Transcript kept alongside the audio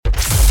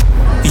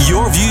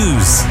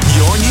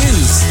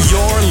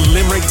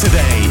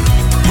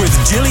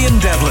Gillian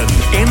Devlin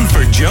in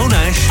for Joe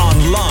Nash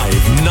on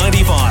Live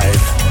 95.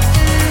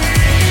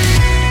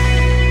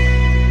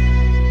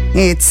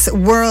 It's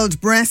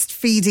World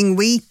Breastfeeding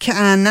Week,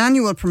 an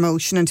annual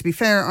promotion, and to be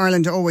fair,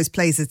 Ireland always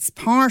plays its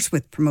part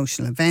with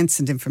promotional events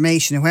and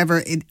information.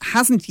 However, it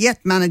hasn't yet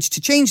managed to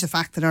change the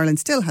fact that Ireland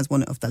still has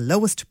one of the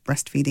lowest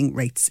breastfeeding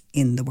rates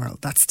in the world.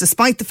 That's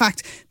despite the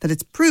fact that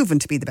it's proven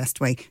to be the best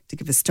way to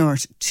give a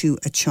start to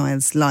a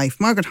child's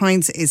life. Margaret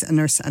Hines is a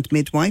nurse and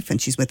midwife,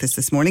 and she's with us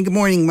this morning. Good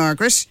morning,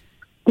 Margaret.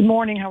 Good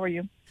morning, how are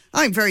you?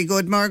 I'm very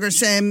good, Margaret.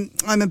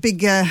 I'm a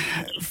big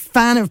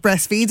fan of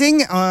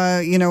breastfeeding.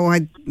 I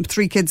had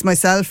 3 kids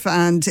myself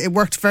and it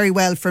worked very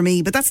well for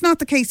me, but that's not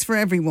the case for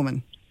every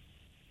woman.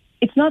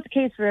 It's not the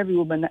case for every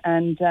woman,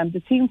 and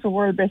the theme for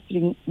World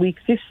Breastfeeding Week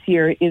this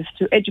year is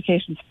to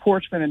educate and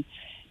support women,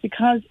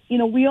 because,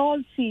 we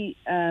all see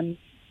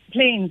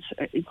planes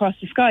across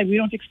the sky. We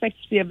don't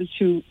expect to be able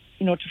to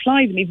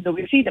fly them, even though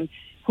we see them.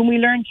 When we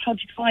learned how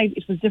to fly,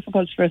 it was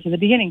difficult for us at the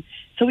beginning.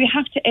 So we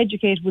have to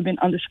educate women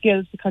on the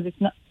skills, because it's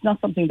not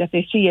something that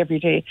they see every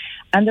day.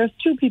 And there's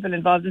 2 people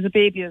involved. There's a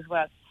baby as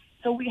well.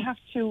 So we have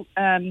to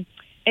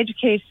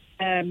educate,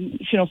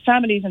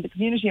 families and the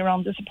community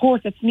around the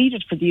support that's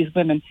needed for these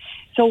women.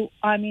 So,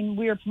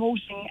 we are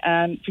promoting,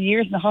 for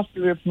years in the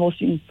hospital, we were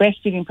promoting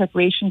breastfeeding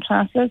preparation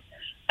classes.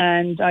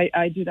 And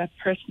I do that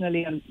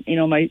personally, and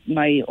I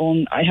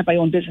have my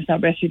own business now,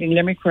 Breastfeeding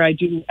Limerick, where I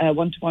do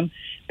one-to-one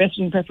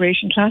breastfeeding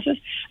preparation classes.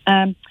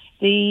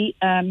 The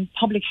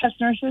public health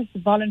nurses, the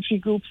voluntary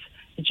groups,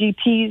 the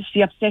GPs,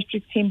 the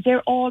obstetric team,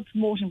 they're all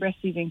promoting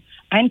breastfeeding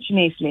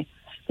antenatally.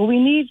 But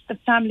we need the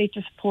family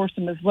to support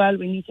them as well.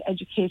 We need to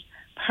educate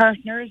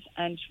partners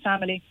and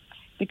family,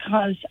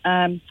 because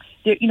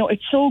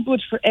it's so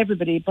good for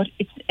everybody, but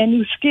it's a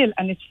new skill,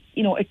 and it's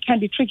it can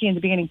be tricky in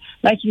the beginning.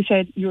 Like you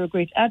said, you're a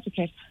great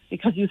advocate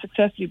because you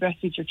successfully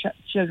breastfeed your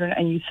children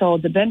and you saw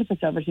the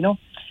benefits of it.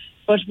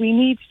 But we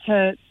need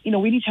to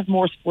have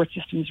more support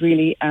systems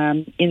really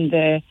in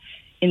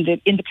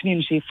the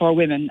community for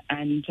women,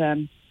 and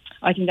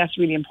I think that's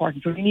really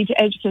important. We need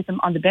to educate them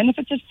on the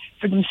benefits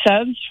for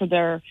themselves, for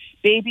their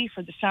baby,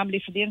 for the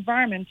family, for the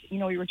environment.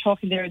 You were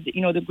talking there,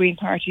 the Green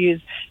Party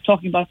is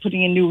talking about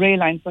putting in new rail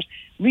lines, but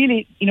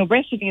really,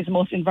 breastfeeding is the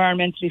most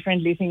environmentally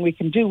friendly thing we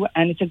can do,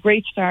 and it's a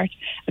great start,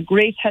 a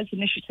great health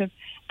initiative,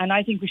 and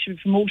I think we should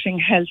be promoting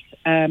health,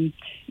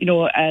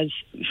 as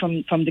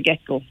from the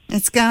get-go.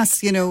 It's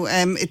gas,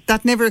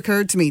 that never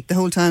occurred to me the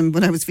whole time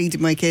when I was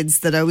feeding my kids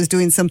that I was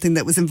doing something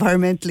that was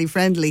environmentally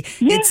friendly.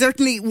 Yeah. It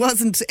certainly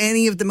wasn't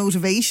any of the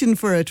motivation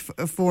for it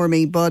for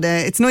me, but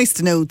it's nice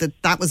to know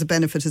that was a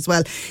benefit as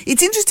well.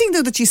 It's interesting,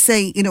 though, that you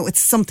say,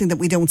 it's something that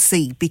we don't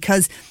see,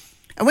 because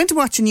I went to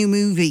watch a new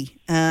movie,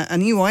 a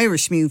new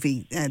Irish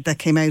movie that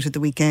came out at the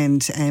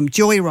weekend,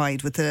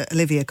 Joyride, with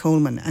Olivia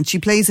Colman, and she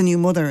plays a new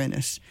mother in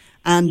it,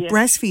 and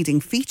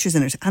breastfeeding features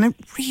in it, and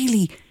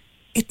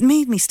it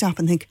made me stop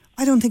and think,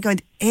 I don't think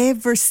I'd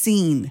ever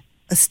seen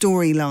a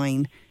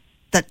storyline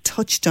that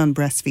touched on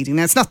breastfeeding.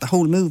 Now, it's not the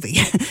whole movie,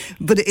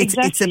 but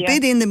it's a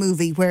bit in the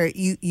movie where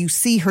you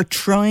see her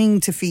trying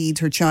to feed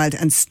her child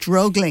and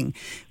struggling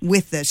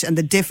with it, and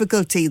the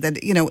difficulty that,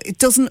 it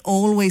doesn't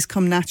always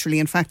come naturally.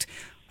 In fact,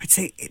 I'd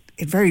say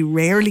it very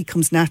rarely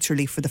comes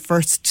naturally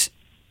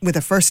with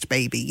a first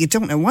baby. You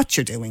don't know what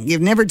you're doing. You've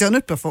never done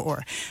it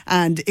before.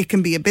 And it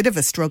can be a bit of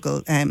a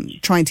struggle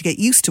trying to get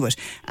used to it.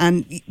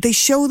 And they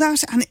show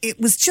that, and it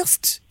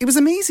was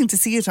amazing to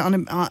see it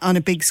on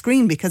a big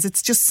screen, because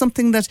it's just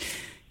something that,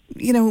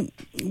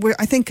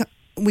 I think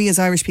we as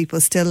Irish people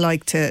still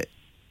like to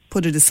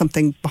put it as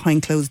something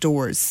behind closed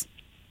doors.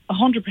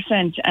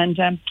 100%.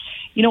 And,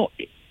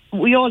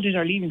 we all did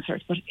our Leaving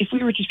Cert, but if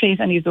we were to face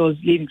any of those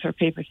Leaving Cert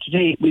papers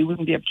today, we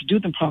wouldn't be able to do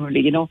them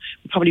properly. We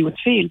probably would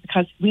fail,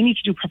 because we need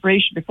to do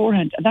preparation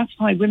beforehand. And that's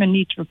why women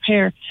need to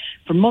prepare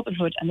for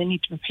motherhood, and they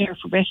need to prepare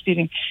for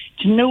breastfeeding,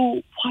 to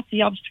know what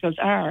the obstacles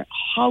are,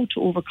 how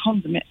to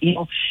overcome them,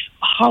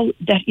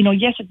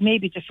 yes, it may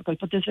be difficult,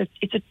 but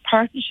it's a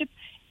partnership.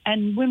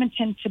 And women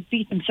tend to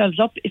beat themselves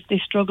up if they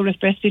struggle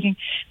with breastfeeding.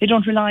 They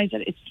don't realise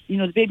that it's,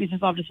 the baby's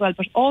involved as well,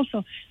 but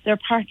also their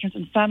partners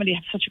and family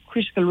have such a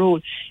critical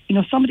role.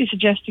 Somebody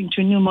suggesting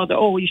to a new mother,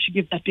 you should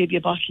give that baby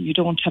a bottle, you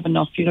don't have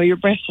enough, your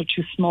breasts are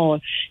too small,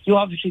 you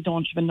obviously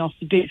don't have enough,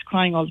 the baby's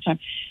crying all the time.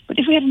 But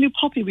if we had a new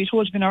puppy, we'd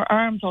hold him in our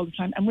arms all the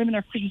time, and women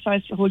are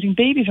criticised for holding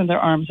babies in their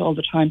arms all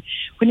the time,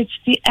 when it's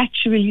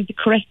actually the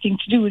correct thing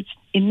to do. It's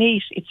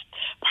innate, it's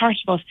part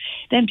of us.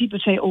 Then people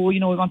say, we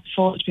want the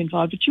father to be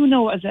involved, but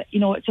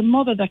it's a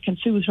mother that can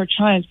soothe her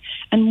child.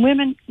 And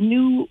women,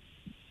 new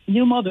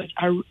mothers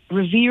are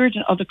revered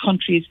in other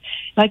countries.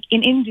 Like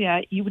in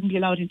India, you wouldn't be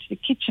allowed into the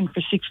kitchen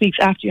for 6 weeks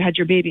after you had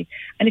your baby,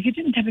 and if you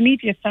didn't have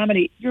immediate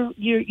family,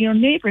 your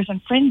neighbours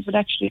and friends would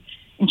actually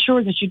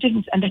ensure that you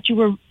didn't, and that you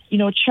were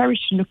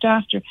cherished and looked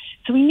after.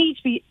 So we need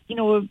to be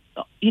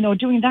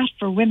doing that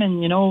for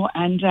women,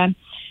 and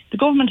the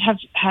government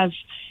have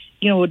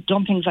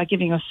done things like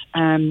giving us,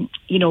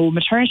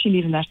 maternity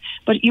leave and that.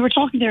 But you were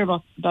talking there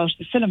about the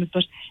filament,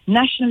 but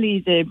nationally,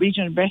 the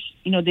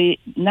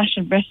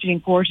National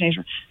Breastfeeding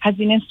Coordinator has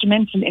been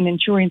instrumental in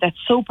ensuring that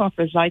soap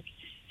operas like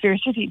Fair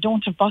City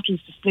don't have bottles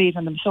displayed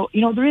on them. So,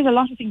 there is a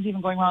lot of things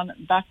even going on in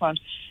the background.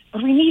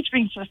 But we need to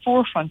bring to the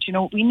forefront,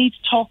 we need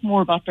to talk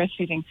more about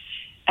breastfeeding.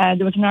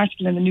 There was an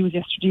article in the news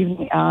yesterday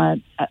evening, a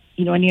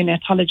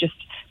neonatologist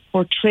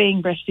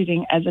portraying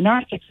breastfeeding as an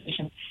art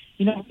exhibition.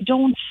 We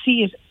don't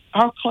see it.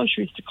 Our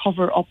culture is to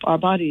cover up our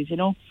bodies,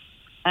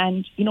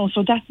 and,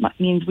 so that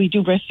means we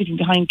do breastfeeding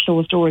behind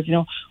closed doors,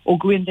 or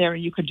go in there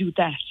and you could do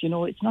that,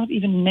 it's not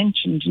even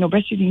mentioned,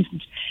 breastfeeding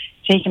isn't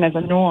taken as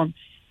a norm.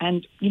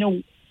 And,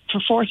 for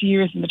 40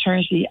 years in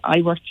maternity,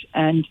 I worked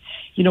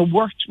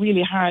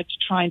really hard to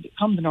try and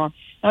become the norm.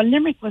 Now,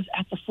 Limerick was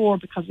at the fore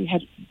because we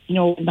had,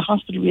 in the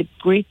hospital, we had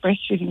great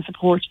breastfeeding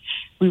support.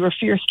 We were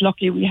fierce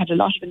lucky. We had a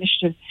lot of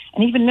initiatives.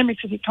 And even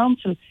Limerick City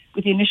Council,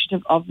 with the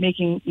initiative of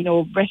making,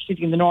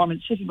 breastfeeding the norm in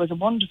the city, was a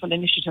wonderful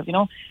initiative,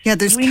 Yeah,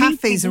 there's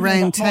cafes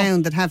around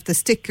town that have the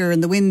sticker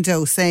in the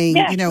window saying,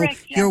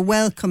 correct, you're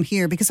welcome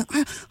here. Because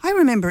I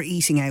remember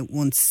eating out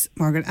once,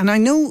 Margaret, and I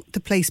know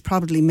the place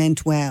probably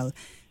meant well,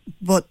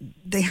 but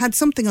they had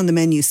something on the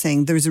menu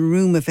saying there's a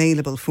room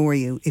available for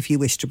you if you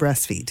wish to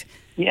breastfeed.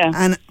 Yeah.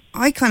 And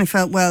I kind of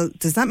felt, well,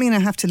 does that mean I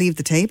have to leave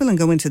the table and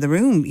go into the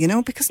room?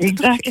 Because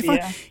exactly,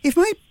 if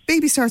my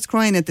baby starts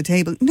crying at the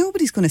table,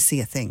 nobody's going to see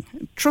a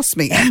thing. Trust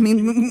me. I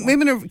mean,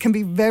 women can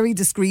be very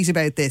discreet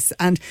about this.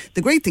 And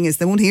the great thing is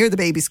they won't hear the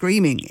baby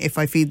screaming if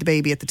I feed the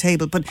baby at the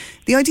table. But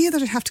the idea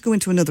that I'd have to go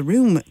into another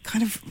room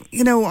kind of,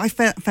 I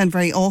found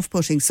very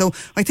off-putting. So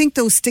I think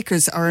those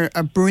stickers are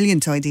a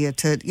brilliant idea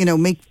to,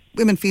 make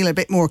women feel a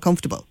bit more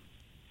comfortable.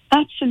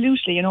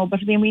 Absolutely,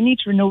 but we need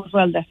to know as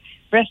well that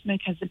breast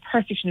milk has the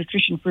perfect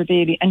nutrition for a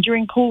baby. And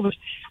during COVID,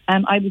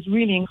 I was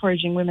really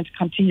encouraging women to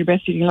continue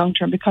breastfeeding long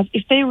term, because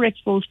if they were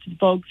exposed to the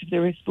bugs, if they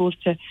were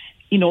exposed to,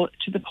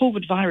 to the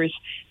COVID virus,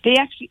 they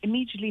actually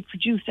immediately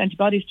produced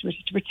antibodies to it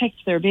to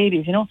protect their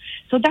babies,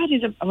 So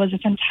that was a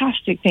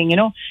fantastic thing,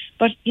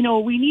 But,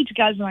 we need to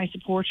galvanise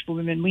support for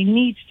women. We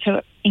need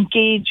to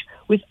engage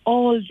with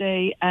all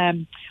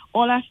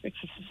aspects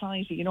of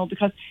society,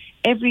 because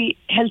every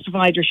health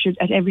provider should,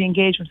 at every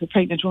engagement with a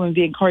pregnant woman,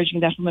 be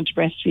encouraging that woman to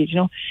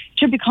breastfeed,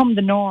 to become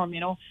the norm,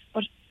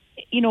 But,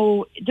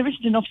 there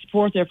isn't enough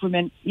support there for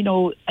women.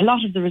 A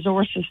lot of the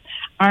resources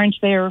aren't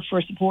there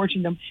for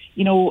supporting them.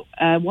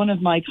 One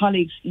of my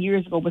colleagues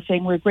years ago was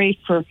saying we're great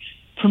for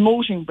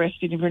promoting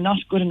breastfeeding, we're not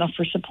good enough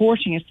for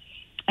supporting it.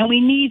 And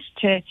we need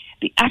to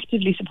be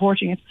actively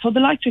supporting it. So the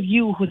likes of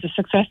you, who's a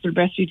successful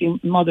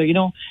breastfeeding mother,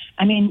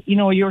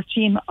 your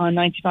team on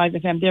 95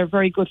 FM, they're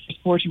very good for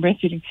supporting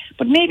breastfeeding.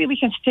 But maybe we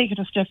can take it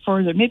a step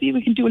further. Maybe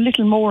we can do a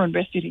little more on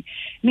breastfeeding.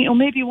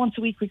 Maybe once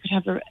a week we could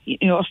have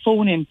a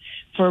phone in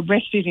for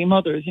breastfeeding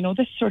mothers,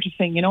 this sort of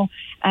thing,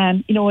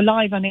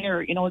 live on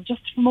air,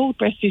 just to promote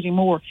breastfeeding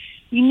more.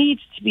 We need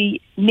to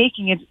be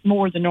making it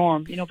more the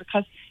norm,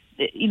 because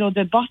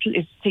the bottle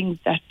is things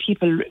that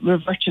people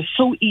revert to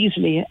so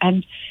easily,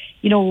 and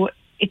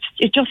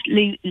it just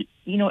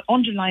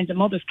underlines a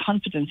mother's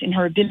confidence in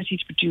her ability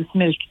to produce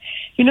milk.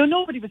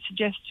 Nobody would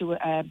suggest to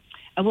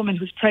a woman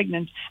who's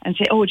pregnant and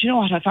say, oh, do you know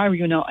what, if I were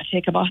you now, I'd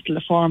take a bottle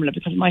of formula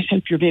because it might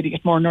help your baby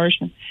get more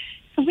nourishment.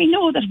 Because we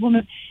know that a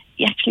woman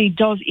actually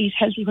does eat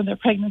healthy when they're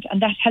pregnant,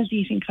 and that healthy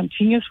eating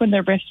continues when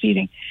they're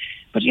breastfeeding.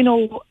 But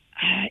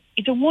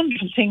it's a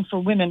wonderful thing for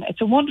women.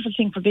 It's a wonderful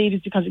thing for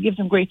babies because it gives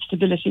them great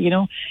stability,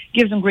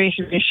 gives them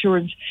greater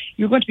assurance.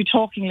 You're going to be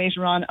talking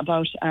later on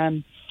about,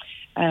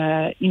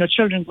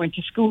 children going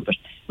to school, but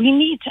we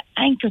need to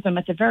anchor them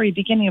at the very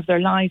beginning of their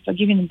lives by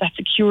giving them that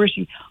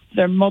security of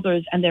their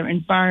mothers and their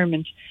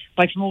environment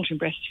by promoting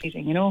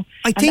breastfeeding,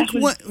 I think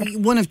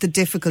one of the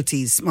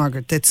difficulties,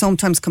 Margaret, that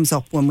sometimes comes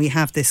up when we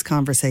have this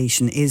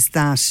conversation is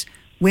that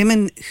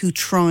women who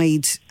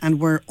tried and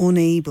were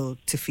unable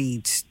to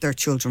feed their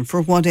children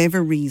for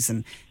whatever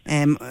reason,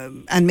 and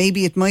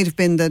maybe it might have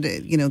been that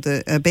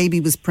the baby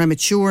was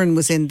premature and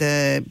was in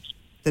the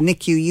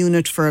NICU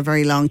unit for a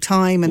very long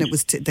time, and it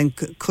was then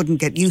couldn't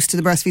get used to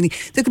the breastfeeding.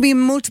 There could be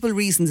multiple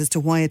reasons as to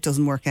why it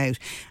doesn't work out,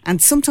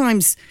 and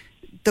sometimes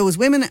those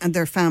women and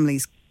their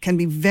families can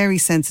be very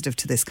sensitive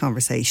to this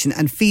conversation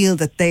and feel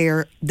that they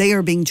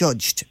are being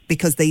judged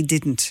because they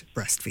didn't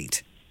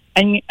breastfeed.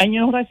 And you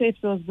know what I say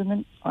to those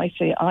women? I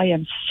say, I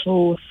am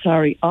so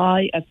sorry.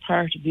 I, as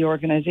part of the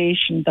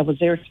organisation that was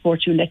there to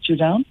support you, let you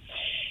down.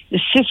 The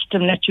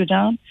system let you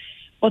down.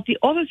 But the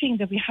other thing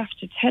that we have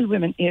to tell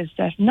women is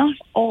that not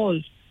all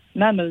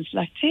mammals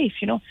lactate,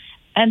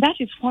 and that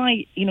is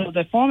why,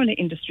 the formula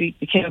industry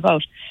came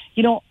about.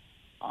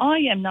 I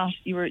am not,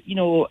 we were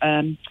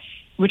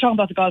talking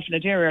about the golf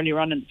and Adare earlier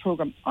on in the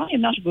programme.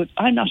 I'm not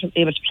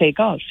able to play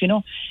golf,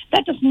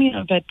 That doesn't mean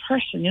I'm a bad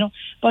person,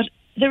 but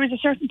there is a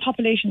certain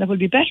population that will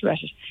be better at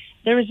it.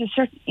 There is a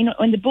certain,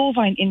 in the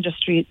bovine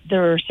industry,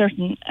 there are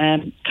certain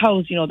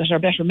cows, that are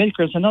better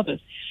milkers than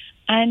others.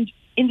 And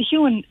in the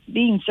human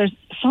beings, there's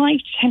 5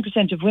 to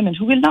 10% of women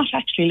who will not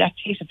actually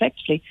lactate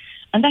effectively.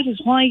 And that is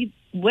why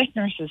wet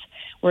nurses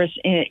were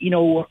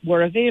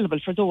available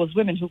for those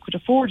women who could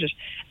afford it.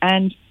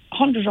 And,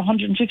 100 or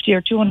 150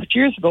 or 200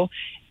 years ago,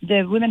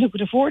 the women who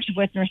could afford to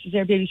wet nurses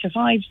their babies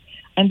survived,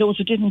 and those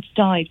who didn't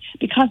died.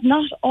 Because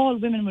not all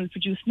women will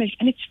produce milk,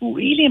 and it's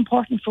really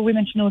important for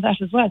women to know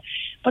that as well.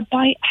 But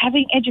by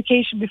having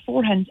education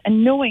beforehand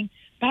and knowing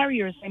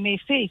barriers they may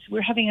face,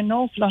 we're having an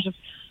awful lot of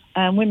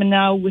women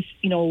now with,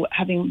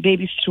 having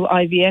babies through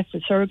IVF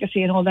and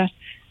surrogacy and all that,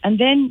 and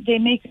then they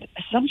make an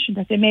assumption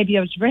that they may be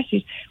able to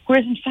breastfeed,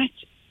 whereas in fact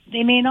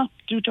they may not,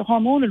 due to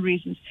hormonal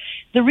reasons.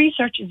 The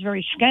research is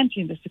very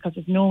scanty in this because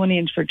there's no money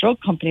in for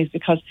drug companies,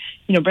 because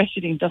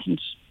breastfeeding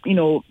doesn't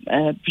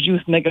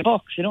produce mega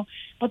bucks,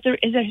 but there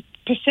is a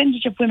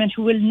percentage of women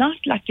who will not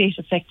lactate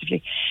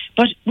effectively,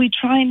 but we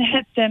try and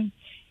help them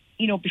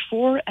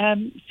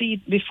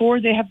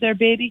before they have their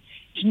baby,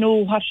 to know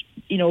what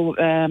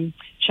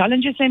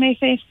challenges they may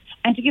face,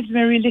 and to give them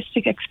a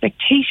realistic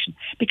expectation.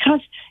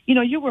 Because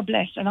you were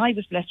blessed, and I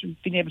was blessed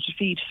with being able to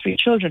feed 3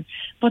 children,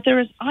 but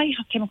I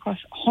came across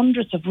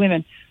hundreds of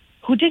women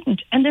who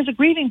didn't, and there's a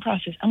grieving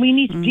process, and we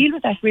need to deal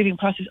with that grieving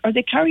process, or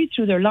they carry it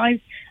through their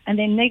lives and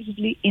they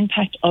negatively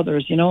impact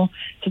others. So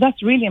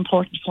that's a really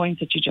important point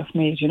that you just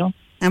made.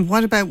 And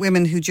what about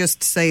women who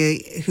just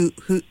say,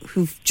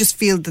 who just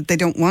feel that they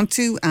don't want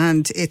to,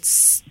 and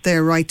it's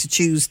their right to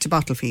choose to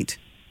bottle feed?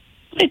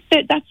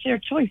 That's their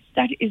choice.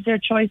 That is their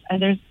choice,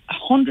 and there's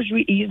 100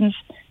 reasons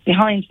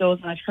behind those,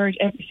 and I've heard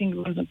every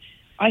single one of them.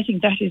 I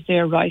think that is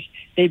their right.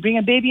 They bring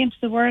a baby into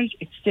the world.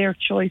 It's their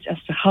choice as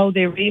to how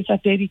they raise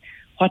that baby,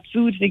 what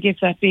food they give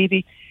that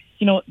baby.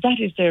 That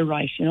is their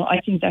right. I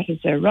think that is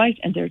their right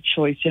and their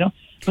choice.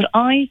 But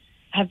I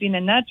have been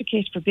an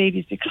advocate for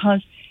babies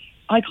because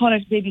I call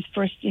it baby's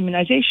first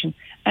immunisation.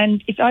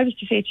 And if I was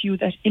to say to you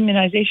that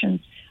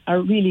immunisations are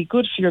really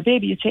good for your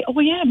baby, you'd say, oh,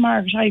 well, yeah,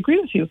 Margaret, I agree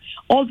with you.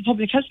 All the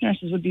public health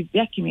nurses would be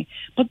backing me.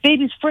 But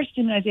baby's first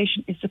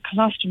immunisation is the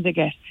colostrum they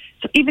get.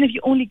 So even if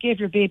you only gave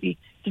your baby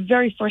the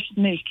very first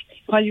milk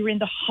while you were in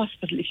the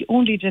hospital, if you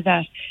only did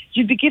that,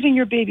 you'd be giving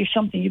your baby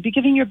something. You'd be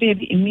giving your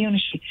baby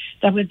immunity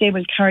that they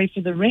will carry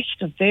for the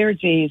rest of their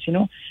days,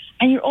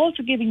 And you're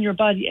also giving your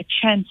body a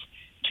chance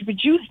to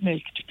produce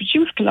milk, to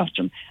produce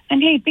colostrum.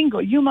 And hey, bingo,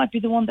 you might be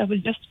the one that will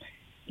just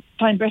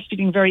find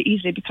breastfeeding very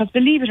easily, because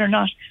believe it or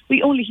not,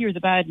 we only hear the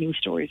bad news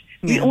stories.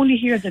 Yeah. We only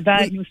hear the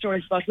bad news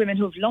stories about women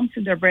who have lumps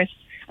in their breasts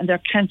and their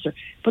cancer.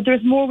 But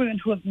there's more women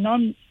who have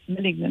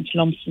non-malignant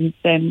lumps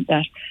than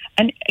that.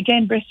 And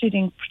again,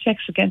 breastfeeding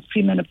protects against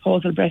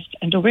premenopausal breast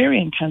and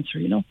ovarian cancer,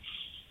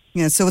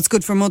 Yeah, so it's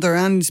good for mother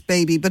and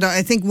baby. But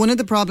I think one of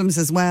the problems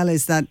as well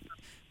is that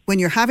when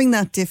you're having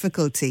that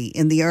difficulty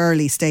in the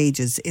early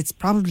stages, it's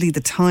probably the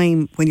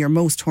time when you're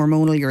most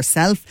hormonal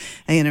yourself.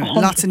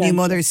 Lots of new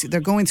mothers, they're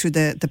going through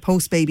the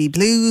post-baby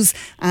blues,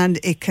 and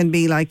it can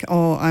be like,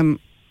 oh, I'm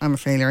a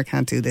failure, I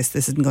can't do this,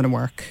 this isn't going to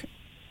work.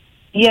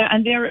 Yeah,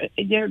 and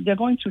they're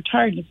going through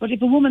tiredness. But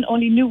if a woman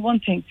only knew one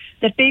thing,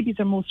 that babies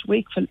are most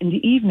wakeful in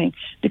the evening,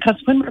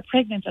 because when we're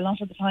pregnant, a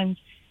lot of the times,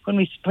 when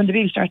the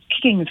baby starts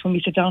kicking, is when we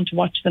sit down to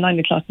watch the 9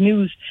 o'clock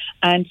news,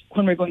 and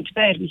when we're going to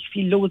bed, we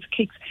feel loads of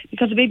kicks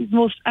because the baby's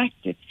most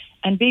active,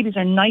 and babies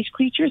are night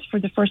creatures for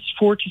the first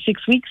 4 to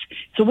 6 weeks.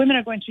 So women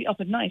are going to be up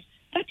at night.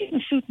 That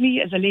didn't suit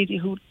me as a lady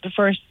who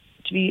prefers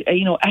to be,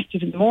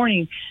 active in the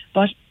morning,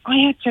 but I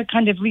had to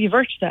kind of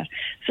revert that.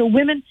 So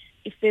women,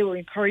 if they were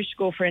encouraged to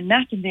go for a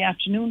nap in the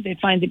afternoon, they'd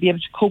find they'd be able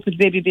to cope with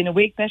the baby being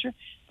awake better.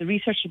 The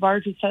research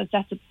laboratory says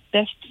that's the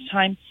best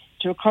time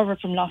to recover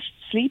from lost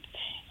sleep.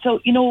 So,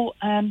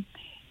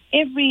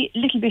 every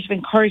little bit of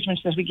encouragement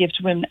that we give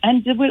to women,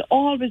 and there will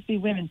always be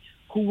women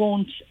who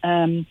won't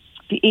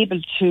be able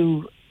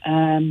to,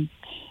 to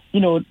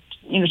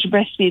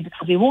breastfeed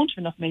because they won't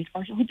have enough milk,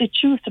 or who they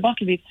choose to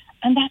bottle feed,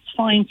 and that's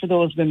fine for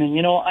those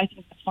women. I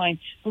think that's fine.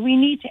 But we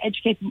need to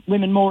educate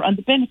women more on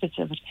the benefits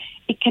of it.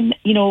 It can,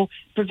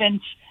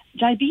 prevent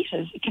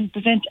diabetes, it can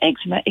prevent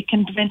eczema, it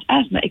can prevent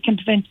asthma, it can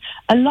prevent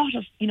a lot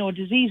of,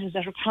 diseases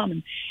that are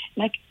common.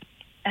 Like,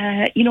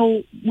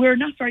 we're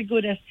not very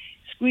good at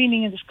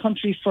screening in this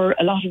country for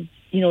a lot of,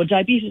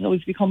 diabetes.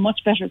 Always become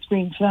much better at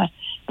screening for that.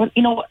 But,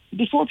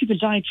 before people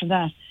died from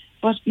that.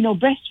 But,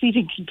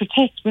 breastfeeding can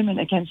protect women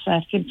against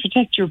that, can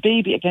protect your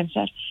baby against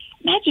that.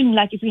 Imagine,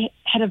 if we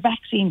had a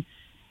vaccine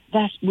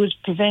that would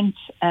prevent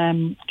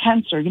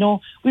cancer,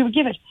 we would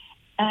give it.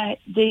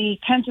 The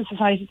Cancer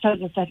Society tells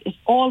us that if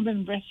all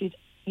women breastfeed,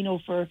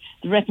 for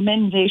the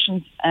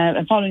recommendations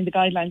and following the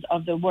guidelines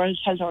of the World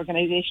Health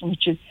Organization,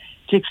 which is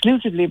to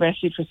exclusively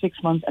breastfeed for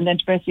 6 months and then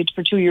to breastfeed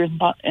for 2 years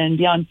and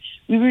beyond,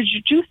 we would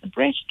reduce the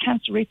breast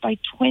cancer rate by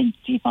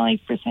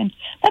 25%.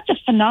 That's a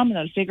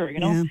phenomenal figure,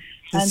 Yeah.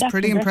 That's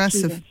pretty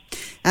impressive.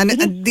 And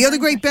the other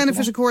great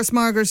benefit, of course,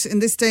 Margaret, in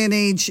this day and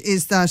age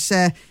is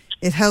that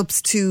it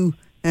helps to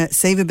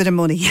Save a bit of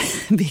money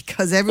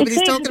because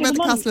everybody's talking about the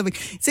cost of living.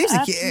 It saves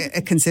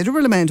a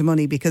considerable amount of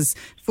money because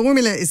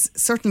formula is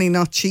certainly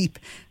not cheap,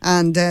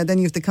 and then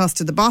you have the cost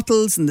of the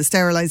bottles and the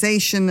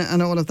sterilisation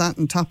and all of that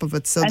on top of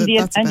it. So and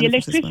that's the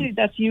electricity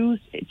that's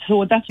used.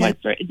 So that's why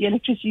the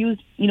electricity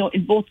used,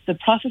 in both the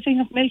processing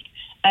of milk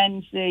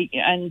and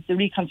the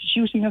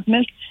reconstituting of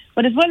milk.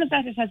 But as well as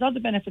that, it has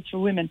other benefits for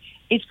women.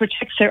 It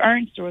protects their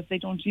iron stores. They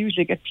don't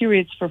usually get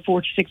periods for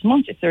 4 to 6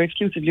 months if they're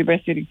exclusively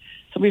breastfeeding.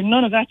 So we have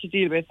none of that to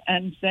deal with.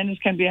 And then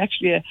it can be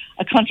actually a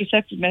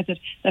contraceptive method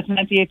that's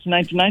 98 to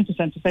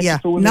 99%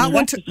 effective for women.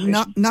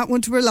 Not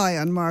one to rely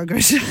on,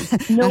 Margaret.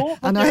 No.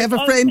 And I have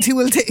a friend who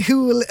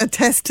will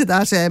attest to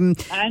that. And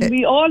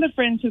we all have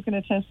friends who can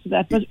attest to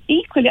that. But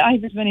equally, I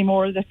have many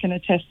more that can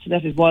attest to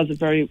that. It was a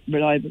very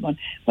reliable one.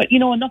 But,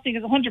 nothing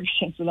is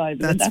 100%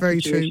 reliable. That's very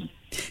true.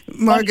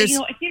 Margaret.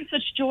 But, it gives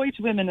such joy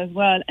to women as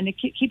well, and it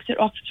keeps their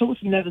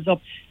oxytocin levels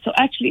up. So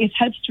actually it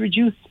helps to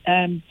reduce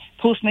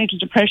postnatal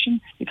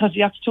depression because the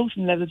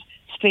oxytocin levels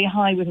stay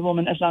high with a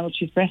woman as long as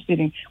she's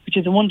breastfeeding, which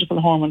is a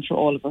wonderful hormone for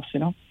all of us,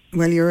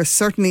 Well, you're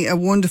certainly a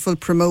wonderful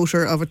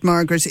promoter of it,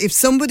 Margaret. If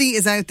somebody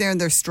is out there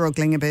and they're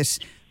struggling a bit,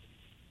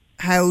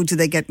 how do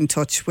they get in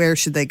touch? Where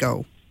should they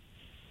go?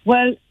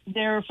 Well,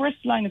 their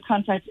first line of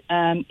contact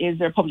is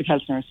their public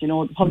health nurse.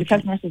 The public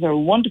health nurses are a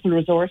wonderful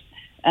resource.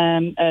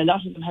 A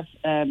lot of them have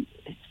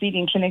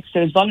feeding clinics.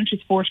 There's voluntary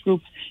support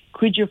groups.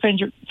 Quidjo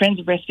Friends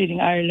of Breastfeeding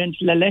Ireland,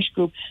 La Lesh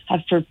Group have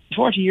for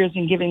 40 years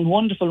been giving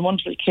wonderful,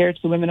 wonderful care to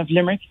the women of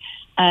Limerick.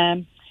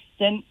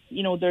 Then,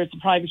 there's the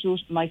private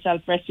route.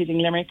 Myself,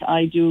 Breastfeeding Limerick,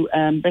 I do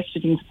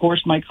breastfeeding support.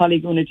 My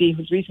colleague Una D,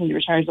 who's recently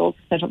retired, also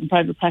set up in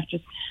private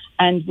practice.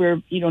 And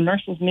we're,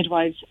 nurses,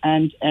 midwives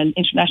and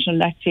international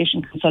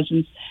lactation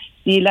consultants.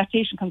 The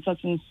Lactation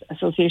Consultants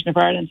Association of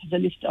Ireland has a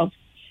list of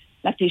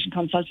lactation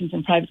consultants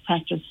in private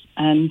practice,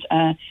 and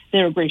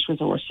they're a great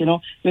resource. The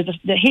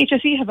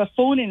HSE have a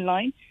phone-in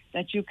line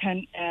that you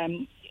can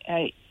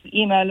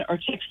email or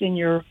text in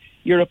your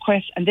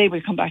request, and they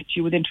will come back to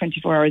you within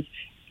 24 hours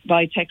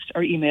by text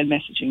or email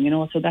messaging.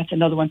 So that's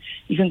another one.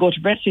 You can go to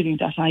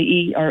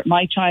breastfeeding.ie or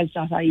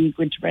mychild.ie,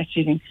 go into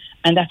breastfeeding,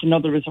 and that's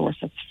another resource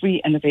that's free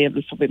and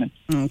available for women.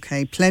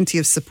 Okay, plenty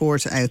of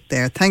support out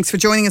there. Thanks for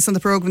joining us on the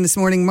programme this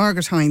morning,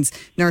 Margaret Hines,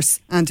 nurse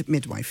and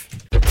midwife.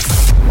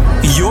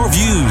 Your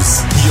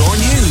views, your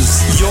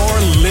news, your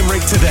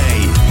Limerick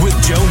Today with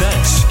Joe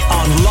Nash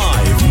on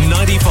Live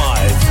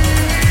 95.